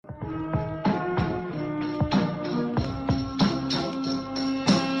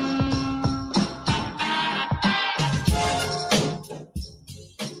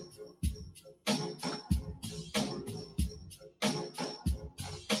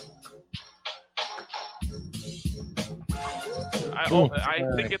I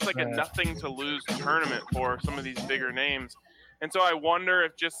think it's like a nothing to lose tournament for some of these bigger names, and so I wonder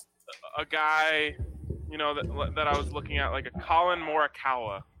if just a guy, that I was looking at, like a Colin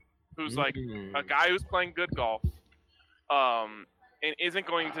Morikawa, who's like a guy who's playing good golf, and isn't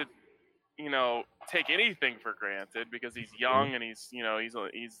going to, take anything for granted because he's young and he's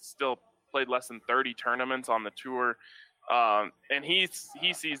still played less than 30 tournaments on the tour. And he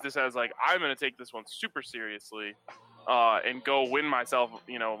sees this as like, I'm going to take this one super seriously and go win myself,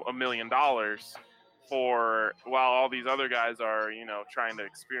 $1 million while all these other guys are, trying to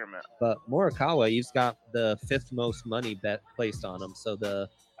experiment. But Morikawa, he's got the 5th most money bet placed on him. So the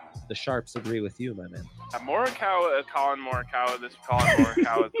sharps agree with you, my man. Morikawa, Colin Morikawa, this Colin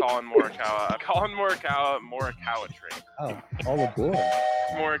Morikawa, Colin Morikawa, Colin Morikawa, Morikawa trade. Oh, all aboard.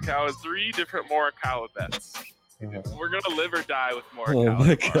 Morikawa, 3 different Morikawa bets. We're going to live or die with Morikawa. Oh,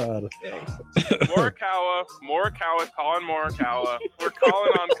 my God. Morikawa, Colin Morikawa. We're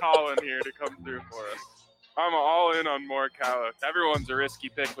calling on Colin here to come through for us. I'm all in on Morikawa. Everyone's a risky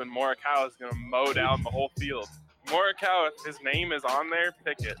pick when Morikawa is going to mow down the whole field. Morikawa, if his name is on there,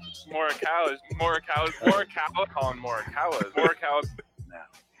 pick it. Morikawa, Colin Morikawa. Morikawa.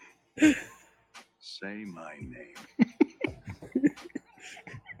 Now, say my name.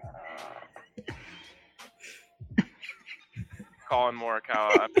 Colin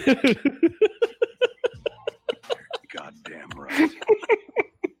Morikawa. Goddamn right.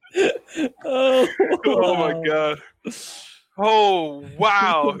 Oh my God. Oh,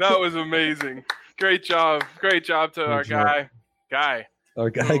 wow. That was amazing. Great job to our guy. Our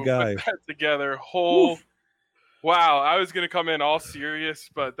guy. Put that together. Wow. I was gonna come in all serious,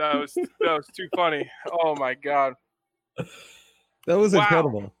 but that was too funny. Oh my God. That was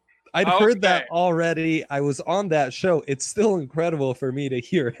incredible. I'd heard that Okay. already. I was on that show. It's still incredible for me to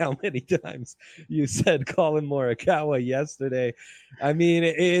hear how many times you said Colin Morikawa yesterday. I mean,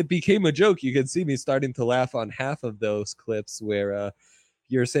 it became a joke. You could see me starting to laugh on half of those clips where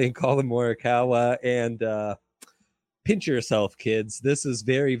you're saying Colin Morikawa, and pinch yourself, kids. This is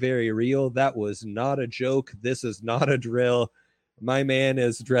very, very real. That was not a joke. This is not a drill. My man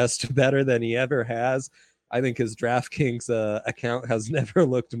is dressed better than he ever has. I think his DraftKings account has never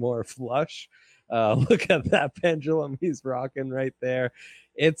looked more flush. Look at that pendulum he's rocking right there.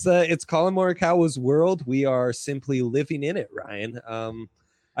 It's Colin Morikawa's world. We are simply living in it, Ryan.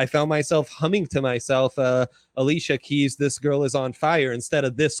 I found myself humming to myself, Alicia Keys, "This Girl Is on Fire." Instead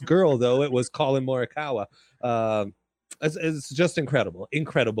of "This Girl," though, it was Colin Morikawa. It's just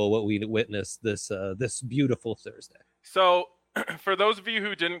incredible what we witnessed this beautiful Thursday. So, for those of you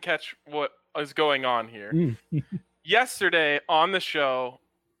who didn't catch what is going on here, yesterday on the show,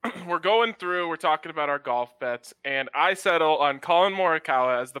 we're going through, we're talking about our golf bets, and I settle on Colin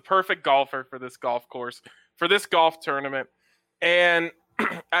Morikawa as the perfect golfer for this golf course, for this golf tournament. And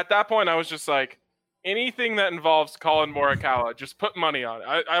at that point, I was just like, anything that involves Colin Morikawa, just put money on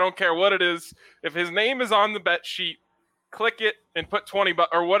it. I don't care what it is. If his name is on the bet sheet, click it and put 20 bucks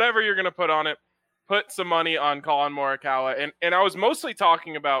or whatever you're going to put on it. Put some money on Colin Morikawa. And I was mostly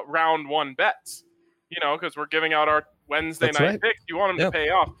talking about round 1 bets, because we're giving out our Wednesday night picks. You want him to pay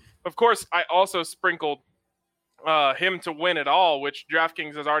off. Of course, I also sprinkled him to win it all, which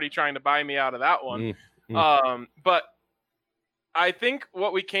DraftKings is already trying to buy me out of that one. But I think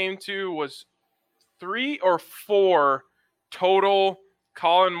what we came to was 3 or 4 total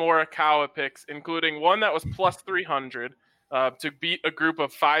Colin Morikawa picks, including one that was plus 300 to beat a group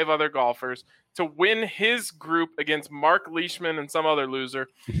of 5 other golfers, to win his group against Mark Leishman and some other loser,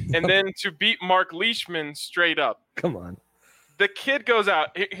 and then to beat Mark Leishman straight up. Come on. The kid goes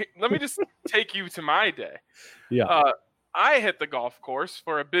out. Let me just take you to my day. Yeah. I hit the golf course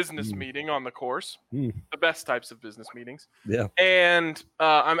for a business meeting on the course, the best types of business meetings. Yeah. And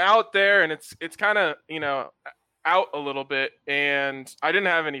I'm out there, and it's kind of, out a little bit, and I didn't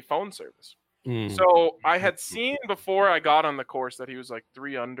have any phone service. So I had seen before I got on the course that he was like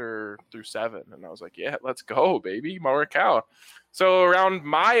 3 under through 7. And I was like, yeah, let's go, baby, Morikawa. So around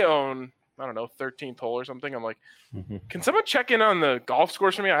my own, 13th hole or something, I'm like, can someone check in on the golf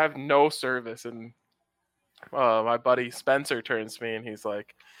course for me? I have no service. And my buddy Spencer turns to me and he's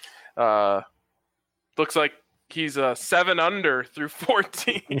like, looks like he's 7 under through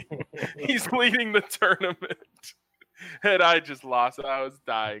 14. He's leading the tournament. And I just lost it. I was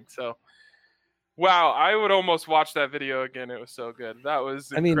dying. So, wow, I would almost watch that video again. It was so good. That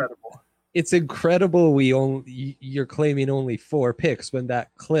was incredible. It's incredible you're claiming only 4 picks when that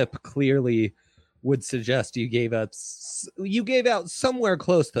clip clearly would suggest you gave out somewhere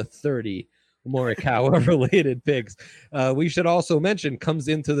close to 30 Morikawa related picks. We should also mention comes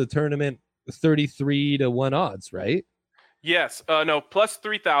into the tournament 33 to 1 odds, right? Yes. No, plus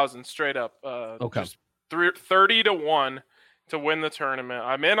 3,000 straight up. Okay. Just 30-1 to win the tournament.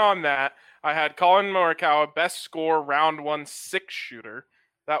 I'm in on that. I had Colin Morikawa best score round 1 6-shooter.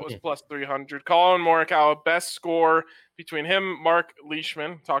 That was plus 300. Colin Morikawa best score between him, Mark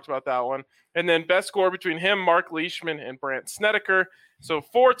Leishman. Talked about that one. And then best score between him, Mark Leishman, and Brandt Snedeker. So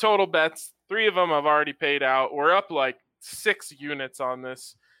 4 total bets. 3 of them have already paid out. We're up like 6 units on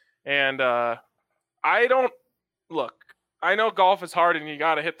this. And I know golf is hard and you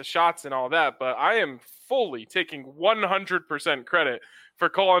got to hit the shots and all that, but I am fully taking 100% credit for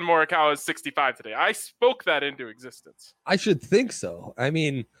Colin Morikawa's 65 today. I spoke that into existence. I should think so. I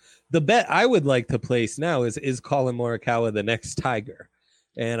mean, the bet I would like to place now is Colin Morikawa the next Tiger?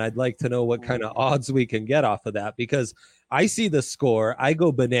 And I'd like to know what kind of odds we can get off of that, because I see the score, I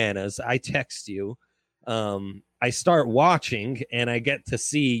go bananas, I text you, I start watching, and I get to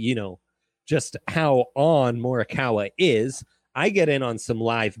see, just how on Morikawa is. I get in on some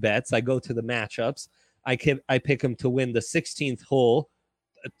live bets. I go to the matchups. I pick him to win the 16th hole,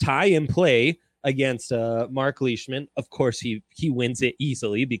 tie and play against Mark Leishman. Of course, he wins it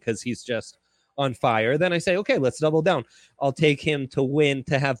easily because he's just on fire. Then I say, okay, let's double down. I'll take him to win,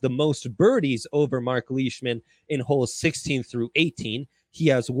 to have the most birdies over Mark Leishman in holes 16 through 18. He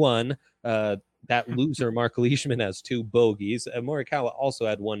has one. That loser, Mark Leishman, has 2 bogeys. Morikawa also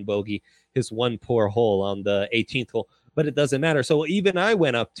had 1 bogey, his one poor hole on the 18th hole, but it doesn't matter. So even I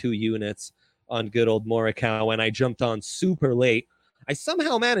went up 2 units on good old Morikawa, and I jumped on super late. I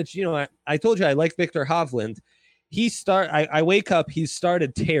somehow managed, I told you I like Victor Hovland. I wake up, he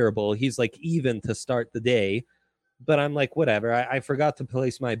started terrible. He's like even to start the day, but I'm like, whatever. I forgot to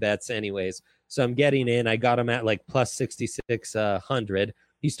place my bets anyways. So I'm getting in. I got him at like plus 6,600.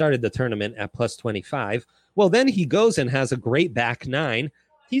 He started the tournament at plus 25. Well, then he goes and has a great back 9.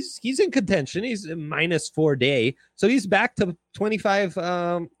 He's in contention. He's a -4 day. So he's back to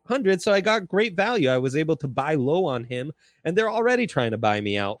 2,500. So I got great value. I was able to buy low on him, and they're already trying to buy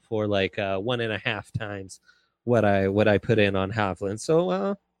me out for like 1.5 times what I put in on Hovland. So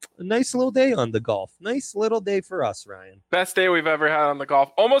a nice little day on the golf. Nice little day for us, Ryan. Best day we've ever had on the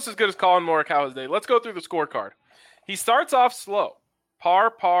golf. Almost as good as Colin Morikawa's day. Let's go through the scorecard. He starts off slow.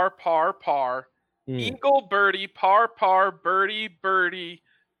 Par, par, par, par. Eagle, birdie, par, par, birdie, birdie,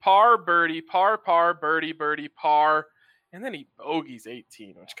 par, birdie, par, par, birdie, birdie, par. And then he bogeys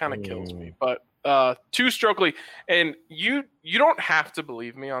 18, which kind of kills me. But 2-stroke lead. And you don't have to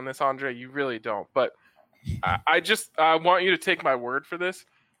believe me on this, Andre. You really don't. But I want you to take my word for this.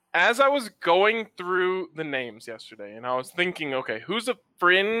 As I was going through the names yesterday, and I was thinking, okay, who's a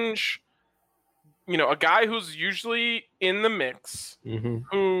fringe, a guy who's usually in the mix,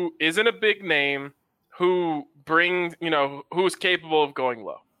 who isn't a big name, who brings, who's capable of going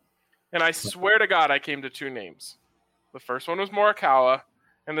low. And I swear to God, I came to 2 names. The first one was Morikawa,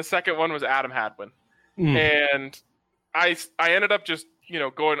 and the second one was Adam Hadwin. And I ended up just,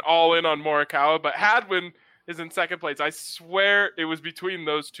 going all in on Morikawa, but Hadwin is in second place. I swear it was between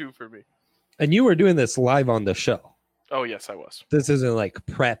those 2 for me. And you were doing this live on the show. Oh, yes, I was. This isn't like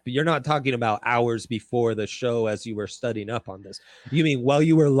prep. You're not talking about hours before the show as you were studying up on this. You mean while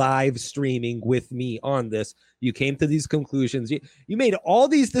you were live streaming with me on this, you came to these conclusions. You made all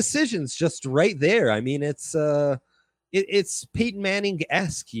these decisions just right there. I mean, it's Peyton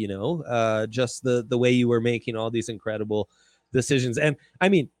Manning-esque, just the way you were making all these incredible decisions. And I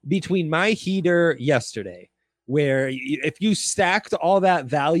mean, between my heater yesterday, where if you stacked all that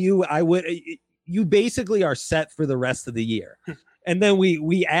value, you basically are set for the rest of the year. And then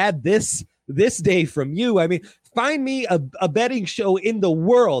we add this day from you. I mean, find me a betting show in the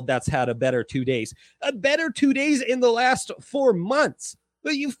world that's had a better 2 days. A better 2 days in the last 4 months.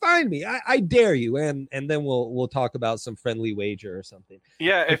 But you find me. I dare you. And then we'll talk about some friendly wager or something.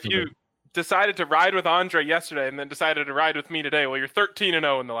 Yeah, if you decided to ride with Andre yesterday and then decided to ride with me today, well, you're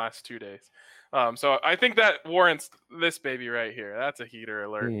 13-0 in the last 2 days. So I think that warrants this baby right here. That's a heater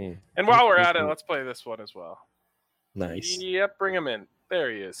alert. And while we're at it, let's play this one as well. Nice. Yep, bring him in. There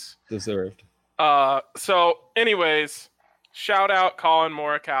he is. Deserved. So anyways, shout out Colin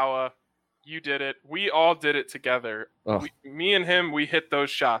Morikawa. You did it. We all did it together. Oh. Me and him, we hit those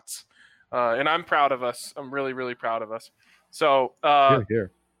shots. And I'm proud of us. I'm really, really proud of us. So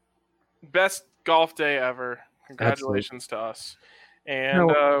here. Best golf day ever. Congratulations to us. And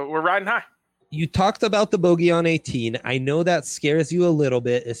we're riding high. You talked about the bogey on 18. I know that scares you a little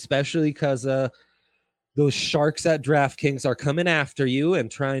bit, especially because those sharks at DraftKings are coming after you and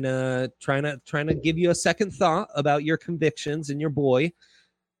trying to give you a second thought about your convictions and your boy.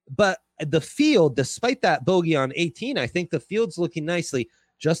 But the field, despite that bogey on 18, I think the field's looking nicely.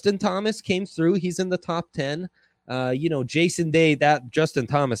 Justin Thomas came through. He's in the top 10. Jason Day, that Justin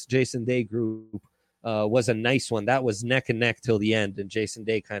Thomas, Jason Day group was a nice one. That was neck and neck till the end, and Jason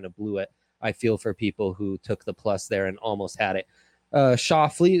Day kind of blew it. I feel for people who took the plus there and almost had it.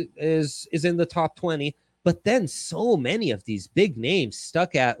 Schauffele is in the top 20, but then so many of these big names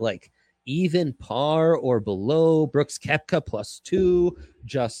stuck at like even par or below. Brooks Koepka +2.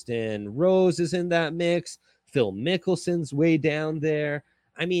 Justin Rose is in that mix. Phil Mickelson's way down there.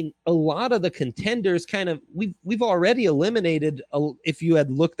 I mean, a lot of the contenders kind of we've already eliminated. If you had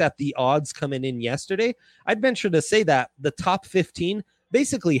looked at the odds coming in yesterday, I'd venture to say that the top 15,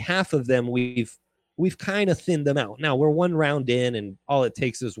 basically half of them, we've kind of thinned them out. Now we're one round in, and all it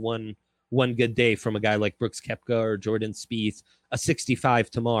takes is one good day from a guy like Brooks Koepka or Jordan Spieth, a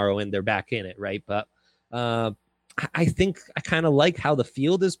 65 tomorrow, and they're back in it, right? But I think I kind of like how the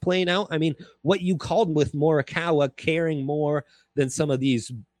field is playing out. I mean, what you called with Morikawa caring more than some of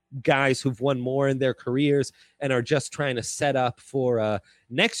these guys who've won more in their careers and are just trying to set up for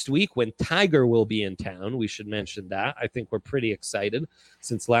next week when Tiger will be in town. We should mention that. I think we're pretty excited.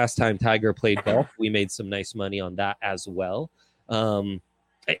 Since last time Tiger played golf, we made some nice money on that as well.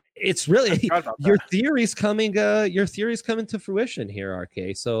 It's really your theory's coming to fruition here,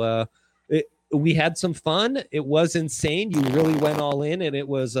 RK. So we had some fun. It was insane. You really went all in, and it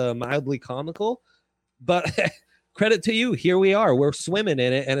was mildly comical. But credit to you. Here we are. We're swimming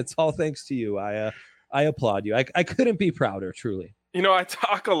in it, and it's all thanks to you. I applaud you. I couldn't be prouder, truly. I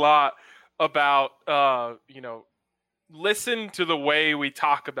talk a lot about, listen to the way we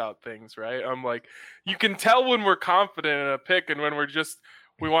talk about things, right? I'm like, you can tell when we're confident in a pick and when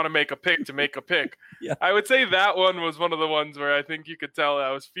we want to make a pick to make a pick. Yeah. I would say that one was one of the ones where I think you could tell I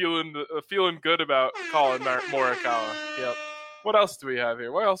was feeling good about Colin Morikawa. Yep. What else do we have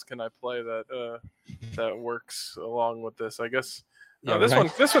here? What else can I play that works along with this? I guess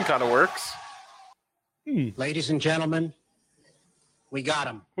this one kind of works. Ladies and gentlemen, we got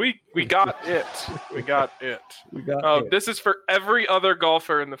him. We got it. We got it. This is for every other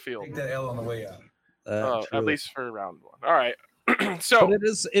golfer in the field. Take that L on the way out. At least for round one. All right. So but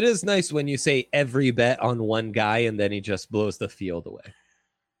it is nice when you say every bet on one guy and then he just blows the field away.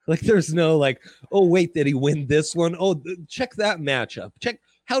 Like there's no like, oh wait, did he win this one? Oh, check that matchup. Check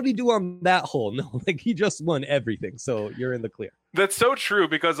how'd he do on that hole? No, like he just won everything. So you're in the clear. That's so true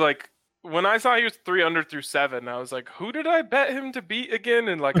because like when I saw he was 3 under through 7, I was like, who did I bet him to beat again?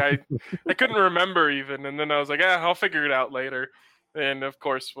 And like I couldn't remember even. And then I was like, I'll figure it out later. And of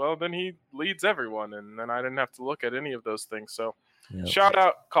course, well, then he leads everyone, and then I didn't have to look at any of those things. So, Shout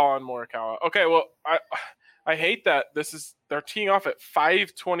out Colin Morikawa. Okay, well, I hate that they're teeing off at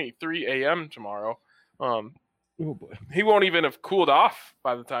 5:23 a.m. tomorrow. Oh boy, he won't even have cooled off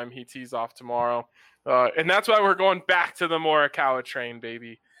by the time he tees off tomorrow, and that's why we're going back to the Morikawa train,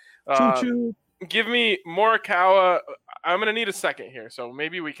 baby. Choo-choo. Give me Morikawa. I'm gonna need a second here, so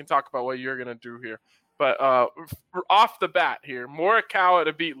maybe we can talk about what you're gonna do here. But off the bat here, Morikawa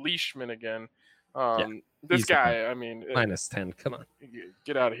to beat Leishman again. This guy, I mean, -10. Come on,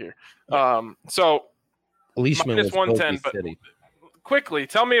 get out of here. So Leishman was -110. But quickly,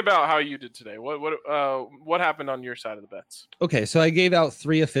 tell me about how you did today. What happened on your side of the bets? Okay, so I gave out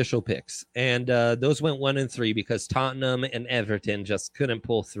 3 official picks, and those went 1 and 3 because Tottenham and Everton just couldn't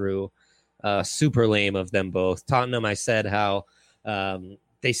pull through. Super lame of them both. Tottenham, I said how.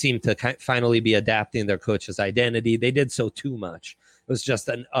 They seem to finally be adapting their coach's identity. They did so too much. It was just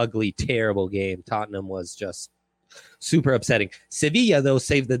an ugly, terrible game. Tottenham was just super upsetting. Sevilla, though,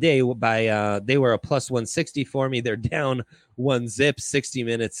 saved the day by they were a +160 for me. They're down 1-0 60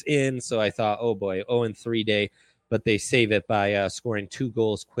 minutes in. So I thought, oh boy, 0-3 day. But they save it by scoring 2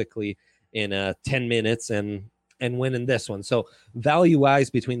 goals quickly in 10 minutes and winning this one. So value-wise,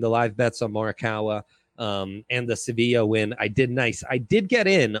 between the live bets on Morikawa and the Sevilla win, I did nice. I did get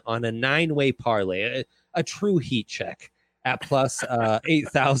in on a 9-way parlay, a true heat check at plus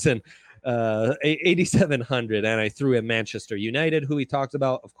 8,000, 8,700, and I threw in Manchester United, who we talked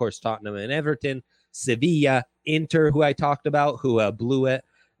about, of course, Tottenham and Everton, Sevilla, Inter, who I talked about, who blew it,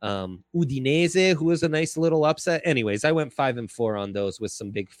 Udinese, who was a nice little upset. Anyways, I went 5 and 4 on those with some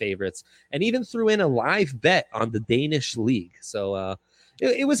big favorites, and even threw in a live bet on the Danish league. So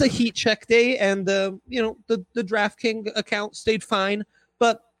it was a heat check day, and the DraftKings account stayed fine,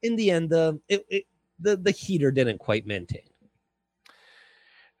 but in the end, the heater didn't quite maintain.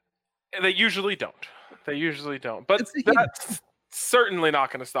 They usually don't. But that's certainly not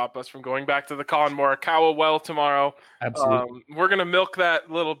going to stop us from going back to the Colin Morikawa well tomorrow. Absolutely. We're going to milk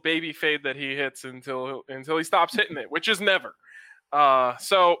that little baby fade that he hits until he stops hitting it, which is never.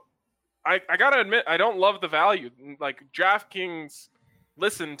 So I got to admit, I don't love the value. Like DraftKings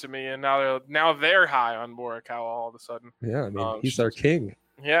listened to me, and now they're high on Morikawa all of a sudden. Yeah, I mean, he's our king.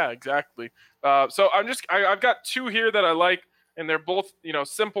 Yeah, exactly. So I've got two here that I like, and they're both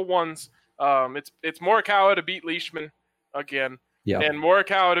simple ones. It's Morikawa to beat Leishman again. Yeah. And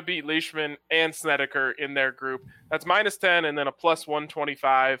Morikawa to beat Leishman and Snedeker in their group. That's -10 and then a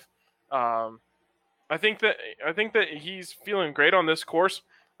 +125. I think that he's feeling great on this course.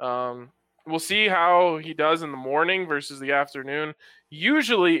 We'll see how he does in the morning versus the afternoon.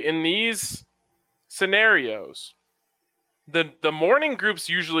 Usually in these scenarios, the morning groups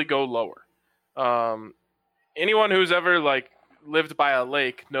usually go lower. Anyone who's ever lived by a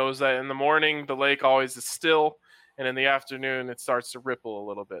lake knows that in the morning the lake always is still, and in the afternoon it starts to ripple a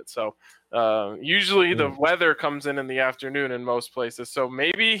little bit. So usually the weather comes in the afternoon in most places. So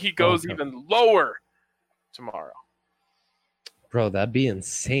maybe he goes even lower tomorrow. Bro, that'd be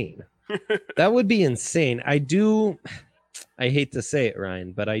insane. That would be insane. I hate to say it,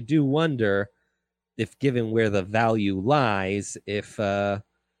 Ryan, but I do wonder if, given where the value lies, if now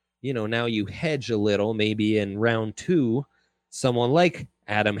you hedge a little, maybe in round 2, someone like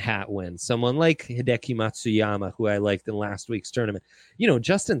Adam Hatwin, someone like Hideki Matsuyama, who I liked in last week's tournament.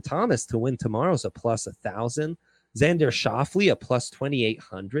 Justin Thomas to win tomorrow's a +1,000. Xander Schauffele a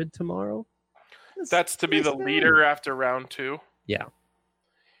 +2,800 tomorrow. That's to be the leader after round 2. Yeah.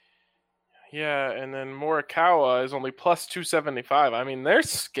 Yeah, and then Morikawa is only +275. I mean, they're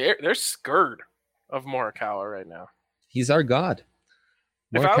scared. They're scared of Morikawa right now. He's our god.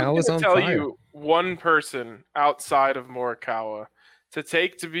 If I was going to tell you one person outside of Morikawa to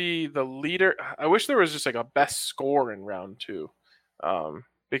take to be the leader, I wish there was just a best score in round 2,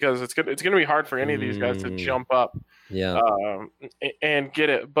 because it's gonna be hard for any of these guys to jump up, and get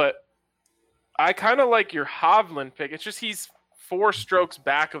it. But I kind of like your Hovland pick. It's just he's 4 strokes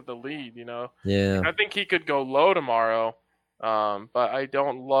back of the lead, Yeah. I think he could go low tomorrow, but I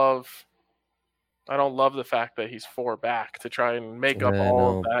don't love the fact that he's 4 back to try and make up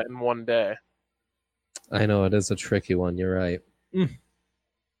all of that in one day. I know it is a tricky one. You're right. And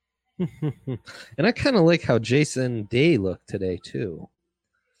I kind of like how Jason Day looked today too.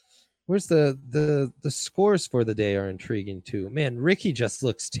 Where's the scores for the day are intriguing too. Man, Ricky just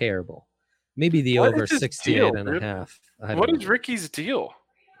looks terrible. Maybe the over 68.5. What is Ricky's deal?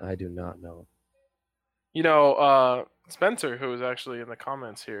 I do not know. Spencer, who was actually in the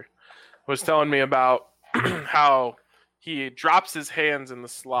comments here, was telling me about how he drops his hands in the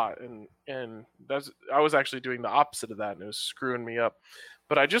slot, and I was actually doing the opposite of that, and it was screwing me up.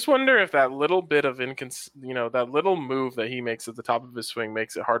 But I just wonder if that little bit of that little move that he makes at the top of his swing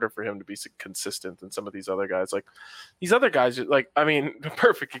makes it harder for him to be consistent than some of these other guys. Like these other guys, the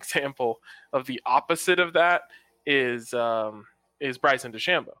perfect example of the opposite of that is Bryson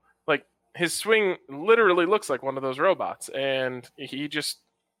DeChambeau. Like his swing literally looks like one of those robots, and he's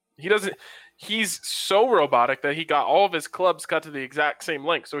so robotic that he got all of his clubs cut to the exact same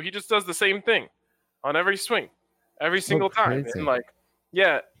length. So he just does the same thing on every swing, every single time. And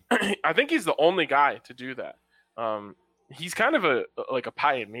yeah, I think he's the only guy to do that. He's kind of a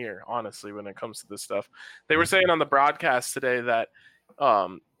pioneer, honestly, when it comes to this stuff. They were saying on the broadcast today that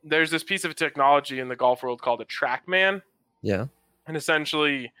there's this piece of technology in the golf world called a TrackMan. Yeah. And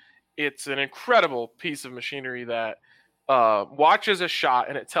essentially, it's an incredible piece of machinery that watches a shot,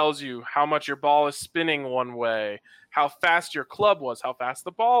 and it tells you how much your ball is spinning one way, how fast your club was, how fast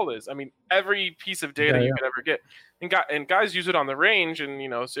the ball is. I mean, every piece of data you could ever get. And guys use it on the range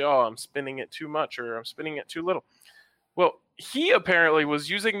and, say, oh, I'm spinning it too much or I'm spinning it too little. Well, he apparently was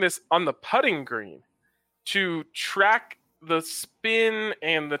using this on the putting green to track the spin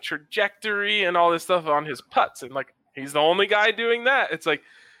and the trajectory and all this stuff on his putts. And, he's the only guy doing that. It's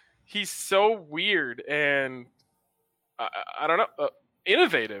he's so weird and, I don't know,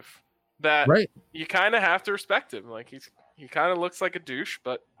 innovative that you kind of have to respect him. He kind of looks like a douche,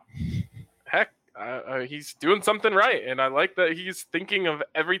 but heck, he's doing something right, and I like that he's thinking of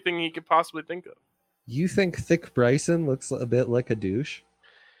everything he could possibly think of. You think Thick Bryson looks a bit like a douche?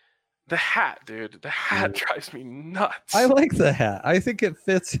 The hat, dude. The hat drives me nuts. I like the hat. I think it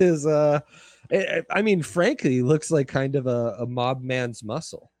fits his. Frankly, he looks like kind of a mob man's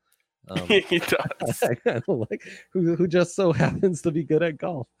muscle. He does. I kind of like who just so happens to be good at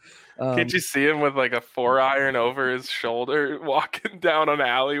golf. Can't you see him with a 4-iron over his shoulder walking down an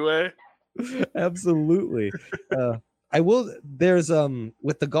alleyway? Absolutely. There's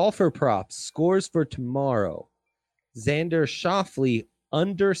with the golfer props scores for tomorrow. Xander Schauffele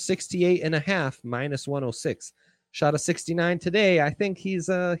under 68.5 -106. Shot a 69 today. I think he's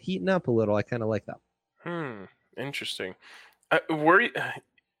heating up a little. I kind of like that. Interesting.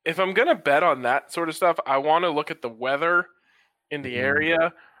 If I'm gonna bet on that sort of stuff, I want to look at the weather in the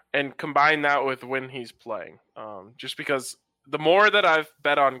area, and combine that with when he's playing. Just because the more that I've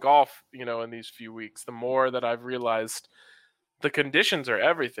bet on golf, in these few weeks, the more that I've realized the conditions are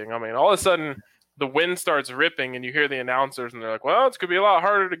everything. I mean, all of a sudden the wind starts ripping and you hear the announcers and they're like, well, it's going to be a lot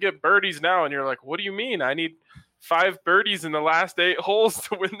harder to get birdies now. And you're like, what do you mean? I need 5 birdies in the last 8 holes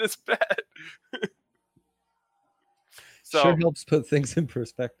to win this bet. So, sure helps put things in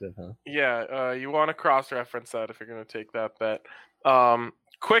perspective, huh? Yeah, you want to cross-reference that if you're going to take that bet.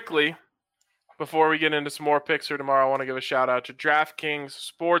 Quickly, before we get into some more picks for tomorrow, I want to give a shout-out to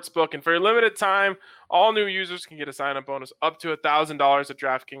DraftKings Sportsbook. And for a limited time, all new users can get a sign-up bonus up to $1,000 at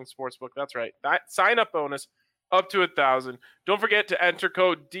DraftKings Sportsbook. That's right. That sign-up bonus up to $1,000. Don't forget to enter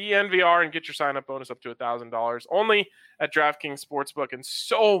code DNVR and get your sign-up bonus up to $1,000. Only at DraftKings Sportsbook and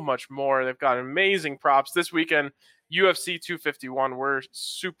so much more. They've got amazing props this weekend. UFC 251. We're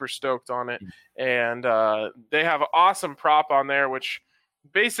super stoked on it. And they have an awesome prop on there, which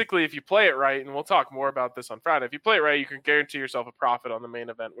basically, if you play it right, and we'll talk more about this on Friday, if you play it right, you can guarantee yourself a profit on the main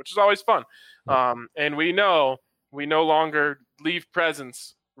event, which is always fun. And we no longer leave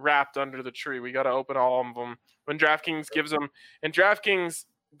presents wrapped under the tree. We got to open all of them when DraftKings gives them. And DraftKings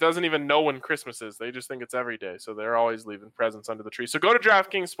doesn't even know when Christmas is. They just think it's every day. So they're always leaving presents under the tree. So go to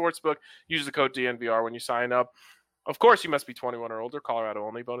DraftKings Sportsbook. Use the code DNVR when you sign up. Of course, you must be 21 or older. Colorado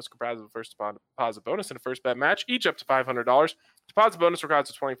only. Bonus comprised of a first deposit bonus and a first bet match, each up to $500. Deposit bonus requires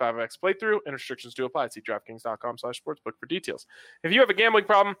a 25x playthrough, and restrictions do apply. See DraftKings.com/sportsbook for details. If you have a gambling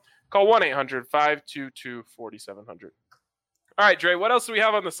problem, call 1-800-522-4700. All right, Dre, what else do we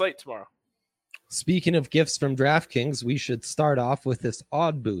have on the slate tomorrow? Speaking of gifts from DraftKings, we should start off with this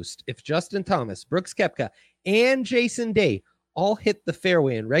odd boost. If Justin Thomas, Brooks Koepka, and Jason Day all hit the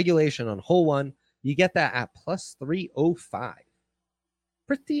fairway in regulation on hole 1, you get that at plus 305.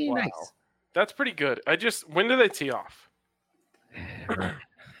 Pretty nice. That's pretty good. When do they tee off?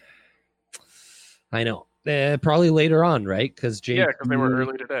 I know. Probably later on, right? Because they were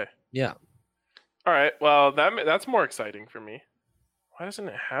early today. Yeah. All right. Well, that's more exciting for me. Why doesn't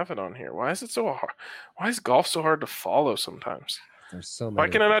it have it on here? Why is it so hard? Why is golf so hard to follow sometimes? There's so many. Why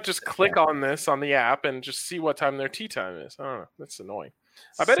can I not just click on this on the app and just see what time their tee time is? I don't know. That's annoying.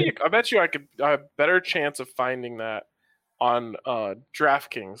 I bet you I could have a better chance of finding that on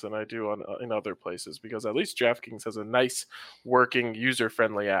DraftKings than I do in other places, because at least DraftKings has a nice working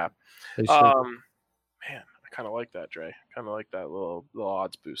user-friendly app. Man, I kind of like that, Dre. Kind of like that little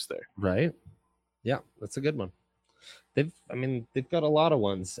odds boost there. Right? Yeah, that's a good one. They've got a lot of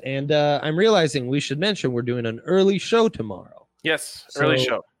ones, and I'm realizing we should mention we're doing an early show tomorrow. Yes, early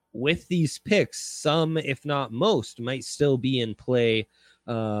show. With these picks, some, if not most, might still be in play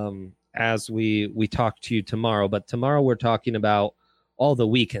as we talk to you tomorrow. But tomorrow we're talking about all the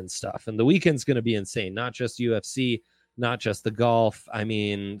weekend stuff, and the weekend's going to be insane. Not just UFC, not just the golf. I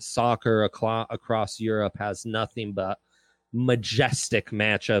mean, soccer across Europe has nothing but majestic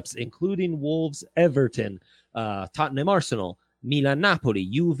matchups, including Wolves, Everton, Tottenham, Arsenal, Milan, Napoli,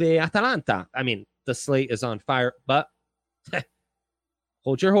 Juve, Atalanta. I mean, the slate is on fire, but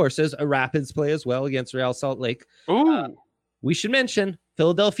hold your horses. A Rapids play as well against Real Salt Lake. Ooh. We should mention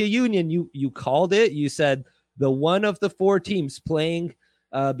Philadelphia Union. You called it. You said the one of the 4 teams playing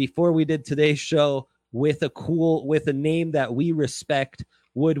before we did today's show with a name that we respect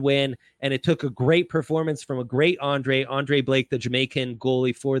would win. And it took a great performance from a great Andre Blake, the Jamaican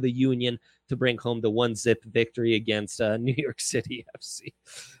goalie for the Union, to bring home the 1-0 victory against New York City FC.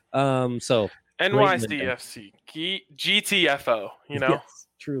 So NYCFC, GTFO, Yes,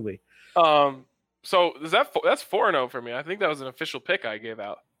 truly. So that's 4-0 for me. I think that was an official pick I gave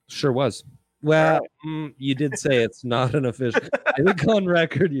out. Sure was. Well, you did say it's not an official. I think on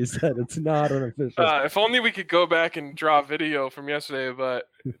record you said it's not an official. If only we could go back and draw video from yesterday, but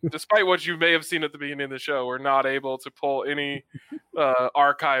despite what you may have seen at the beginning of the show, we're not able to pull any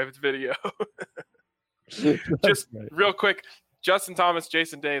archived video. Just real quick, Justin Thomas,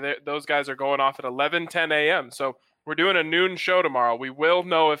 Jason Day, those guys are going off at 11:10 a.m. So we're doing a noon show tomorrow. We will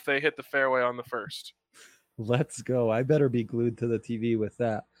know if they hit the fairway on the first. Let's go. I better be glued to the TV with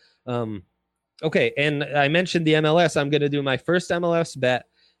that. Okay, and I mentioned the MLS. I'm going to do my first MLS bet.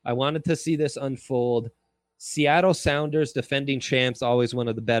 I wanted to see this unfold. Seattle Sounders, defending champs, always one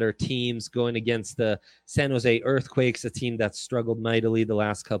of the better teams, going against the San Jose Earthquakes, a team that's struggled mightily the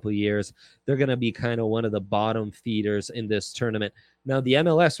last couple of years. They're going to be kind of one of the bottom feeders in this tournament. Now, the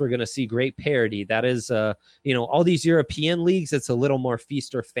MLS, we're going to see great parity. That is, all these European leagues, it's a little more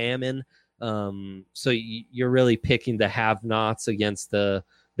feast or famine. So you're really picking the have-nots against the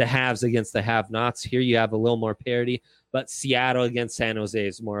haves against the have-nots. Here you have a little more parity, but Seattle against San Jose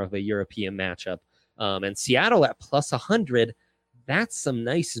is more of a European matchup. And Seattle at plus 100, That's some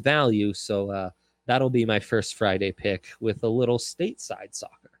nice value. So that'll be my first Friday pick with a little stateside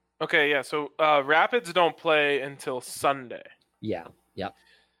soccer. Okay, yeah. So Rapids don't play until Sunday. Yeah.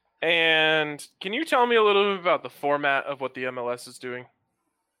 And can you tell me a little bit about the format of what the MLS is doing?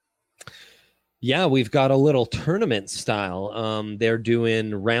 Yeah, we've got a little tournament style. They're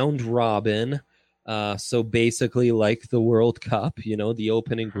doing round robin. So basically like the World Cup, the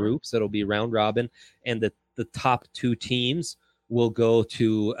opening groups, it'll be round robin. And the top 2 teams will go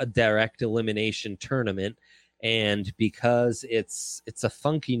to a direct elimination tournament. And because it's a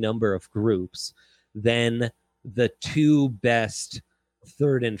funky number of groups, then the 2 best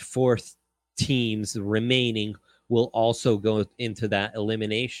 3rd and 4th teams remaining will also go into that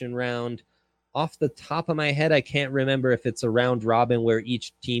elimination round. Off the top of my head, I can't remember if it's a round robin where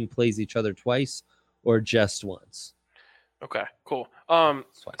each team plays each other twice or just once. Okay, cool. Twice.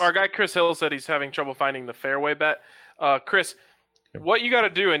 Our guy Chris Hill said he's having trouble finding the fairway bet. Chris, what you got to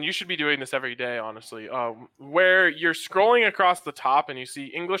do, and you should be doing this every day, honestly, where you're scrolling across the top and you see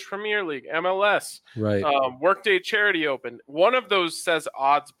English Premier League, MLS, Right. Workday Charity Open. One of those says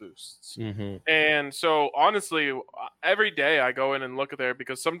odds boosts. Mm-hmm. And so, honestly, every day I go in and look at there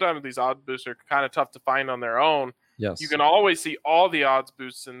because sometimes these odds boosts are kind of tough to find on their own. Yes. You can always see all the odds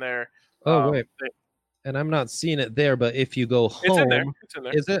boosts in there. Oh, wait. And I'm not seeing it there, but if you go home, It's in there. It's in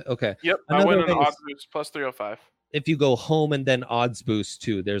there. is it? Okay. Yep. Another I went on thing odds is- boost plus 305. If you go home and then odds boost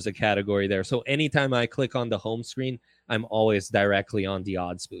too, there's a category there. So anytime I click on the home screen, I'm always directly on the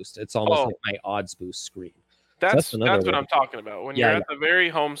odds boost. It's almost like my odds boost screen. That's another what way. I'm talking about. When Yeah, you're at the very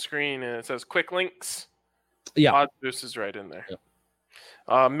home screen and it says quick links, Yeah. odds boost is right in there.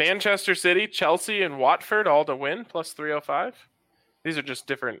 Yeah. Manchester City, Chelsea, and Watford all to win plus 305. These are just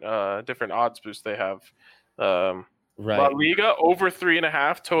different odds boosts they have. La Right. Liga over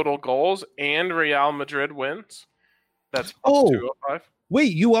 3.5 total goals and Real Madrid wins. That's plus Oh. 205.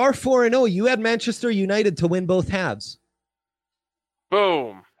 Wait, you are 4-0. You had Manchester United to win both halves.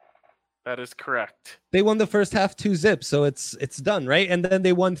 Boom. That is correct. They won the first half 2-0, so it's done, right? And then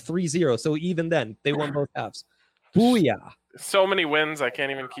they won 3-0. So even then, they won both halves. Booyah. So many wins, I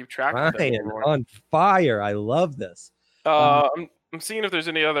can't even keep track of them Ryan, anymore. on fire. I love this. I'm seeing if there's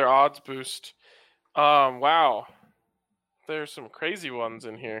any other odds boost. Wow. There's some crazy ones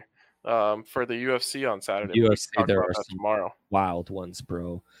in here for the UFC on Saturday. We can UFC, talk there about are that some tomorrow. wild ones,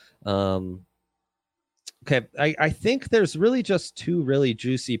 bro. Okay, I think there's really just 2 really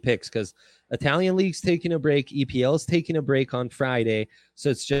juicy picks because Italian League's taking a break, EPL's taking a break on Friday, so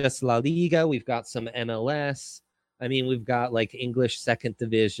it's just La Liga. We've got some MLS. I mean, we've got like English second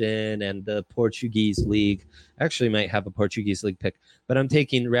division and the Portuguese league. I actually might have a Portuguese league pick, but I'm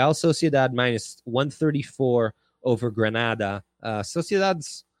taking Real Sociedad minus 134 over Granada.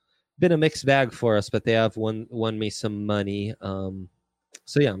 Sociedad's been a mixed bag for us, but they have won me some money.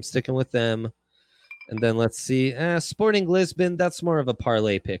 So yeah, I'm sticking with them. And then let's see, Sporting Lisbon, that's more of a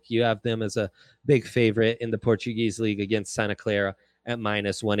parlay pick. You have them as a big favorite in the Portuguese league against Santa Clara at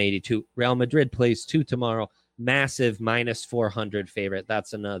minus 182. Real Madrid plays 2 tomorrow. Massive minus 400 favorite.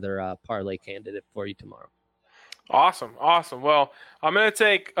 That's another parlay candidate for you tomorrow. Awesome. Well, I'm going to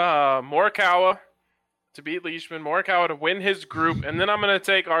take Morikawa to beat Leishman, Morikawa to win his group, and then I'm going to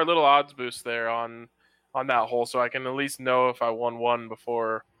take our little odds boost there on that hole so I can at least know if I won one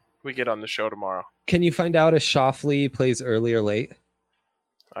before we get on the show tomorrow. Can you find out if Shoffley plays early or late?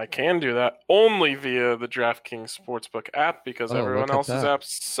 I can do that only via the DraftKings Sportsbook app because everyone look at else's that. app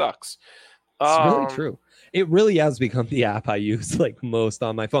sucks. It's really true. It really has become the app I use like most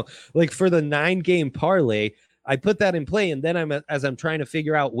on my phone. Like for the 9-game parlay, I put that in play, and then as I'm trying to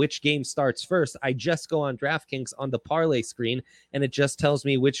figure out which game starts first, I just go on DraftKings on the parlay screen, and it just tells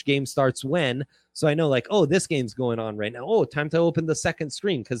me which game starts when. So I know, like, oh, this game's going on right now. Oh, time to open the second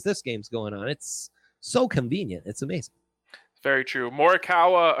screen because this game's going on. It's so convenient. It's amazing. Very true.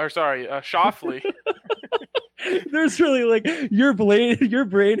 Shoffley. There's really like your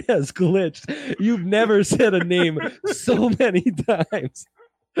brain has glitched. You've never said a name so many times.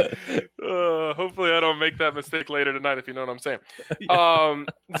 Hopefully I don't make that mistake later tonight, if you know what I'm saying.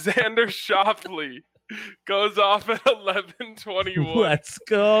 Xander Shoffley goes off at 11:21 Let's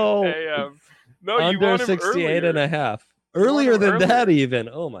go. a.m. No, you Under want him 68 earlier. and a half. You want Earlier him than that earlier. even.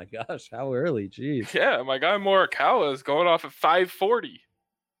 Oh my gosh, how early. Jeez. Yeah, my guy Morikawa is going off at 5:40.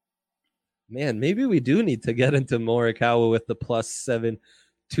 Man, maybe we do need to get into Morikawa with the +7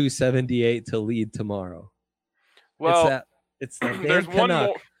 278 to lead tomorrow. Well, it's that there's damn one Canuck,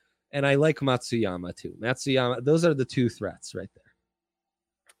 more. and I like Matsuyama too. Those are the 2 threats right there.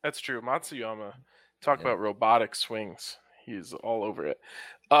 That's true. Matsuyama, talk about robotic swings. He's all over it.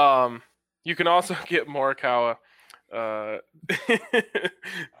 You can also get Morikawa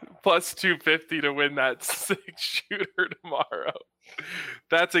plus 250 to win that 6-shooter tomorrow.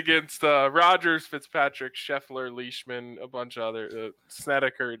 That's against Rogers, Fitzpatrick, Scheffler, Leishman, a bunch of other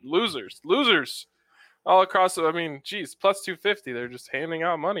Snedeker losers all across. I mean, geez, plus 250. They're just handing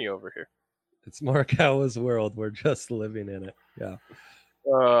out money over here. It's Morikawa's world. We're just living in it. Yeah.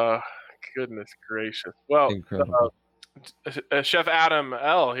 Goodness gracious. Well, Chef Adam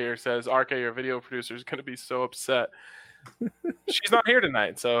L here says, RK, your video producer, is going to be so upset. She's not here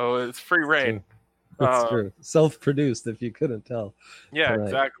tonight, so it's free reign. That's true. Self-produced, if you couldn't tell. Yeah, tonight.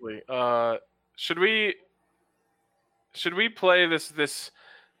 Exactly. Should we play this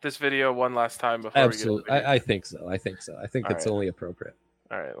video one last time before Absolutely. we get I think so. I think it's only appropriate.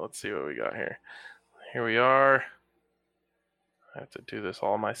 All right, let's see what we got here. Here we are. I have to do this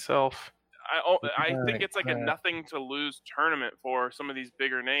all myself. I think it's like a nothing to lose tournament for some of these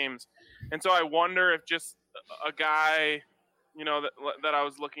bigger names. And so I wonder if just a guy, that I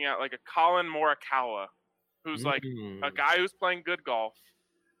was looking at, like a Colin Morikawa, who's like a guy who's playing good golf,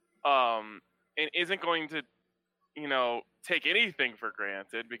 and isn't going to, take anything for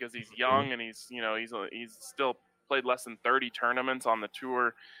granted because he's young and he's still played less than 30 tournaments on the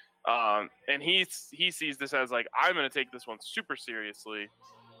tour. And he sees this as like, I'm going to take this one super seriously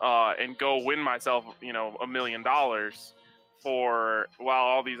and go win myself, $1 million while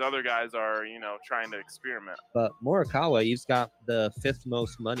all these other guys are, trying to experiment. But Morikawa, he's got the 5th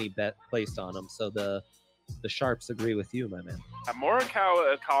most money bet placed on him. So the sharps agree with you, my man.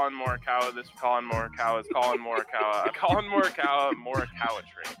 Morikawa, Colin Morikawa, this Colin Morikawa is Colin Morikawa. Colin Morikawa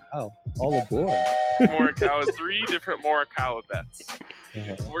train. Oh, all aboard. Morikawa, 3 different Morikawa bets.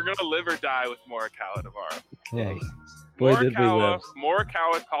 We're going to live or die with Morikawa tomorrow. Okay. Boy, Morikawa,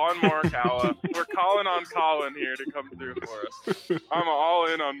 Colin Morikawa. We're calling on Colin here to come through for us. I'm all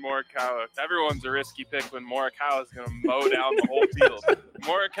in on Morikawa. Everyone's a risky pick when Morikawa is going to mow down the whole field.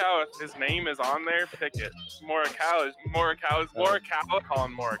 Morikawa, his name is on there. Pick it. Morikawa,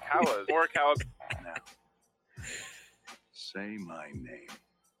 Colin Morikawa. Morikawa. Now, say my name.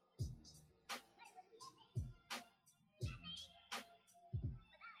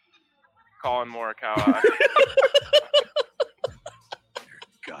 Colin Morikawa.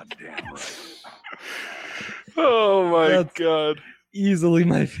 Goddamn right. Oh my God. Easily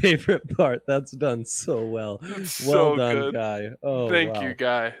my favorite part. That's done so well. Well done, good. Guy. Oh, Thank you,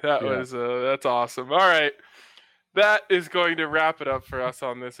 Guy. That's awesome. All right. That is going to wrap it up for us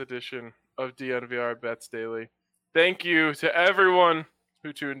on this edition of DNVR Bets Daily. Thank you to everyone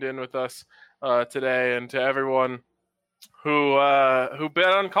who tuned in with us today, and to everyone who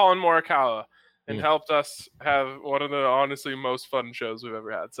bet on Colin Morikawa and helped us have one of the honestly most fun shows we've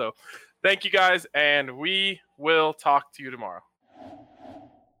ever had. So thank you guys, and we will talk to you tomorrow.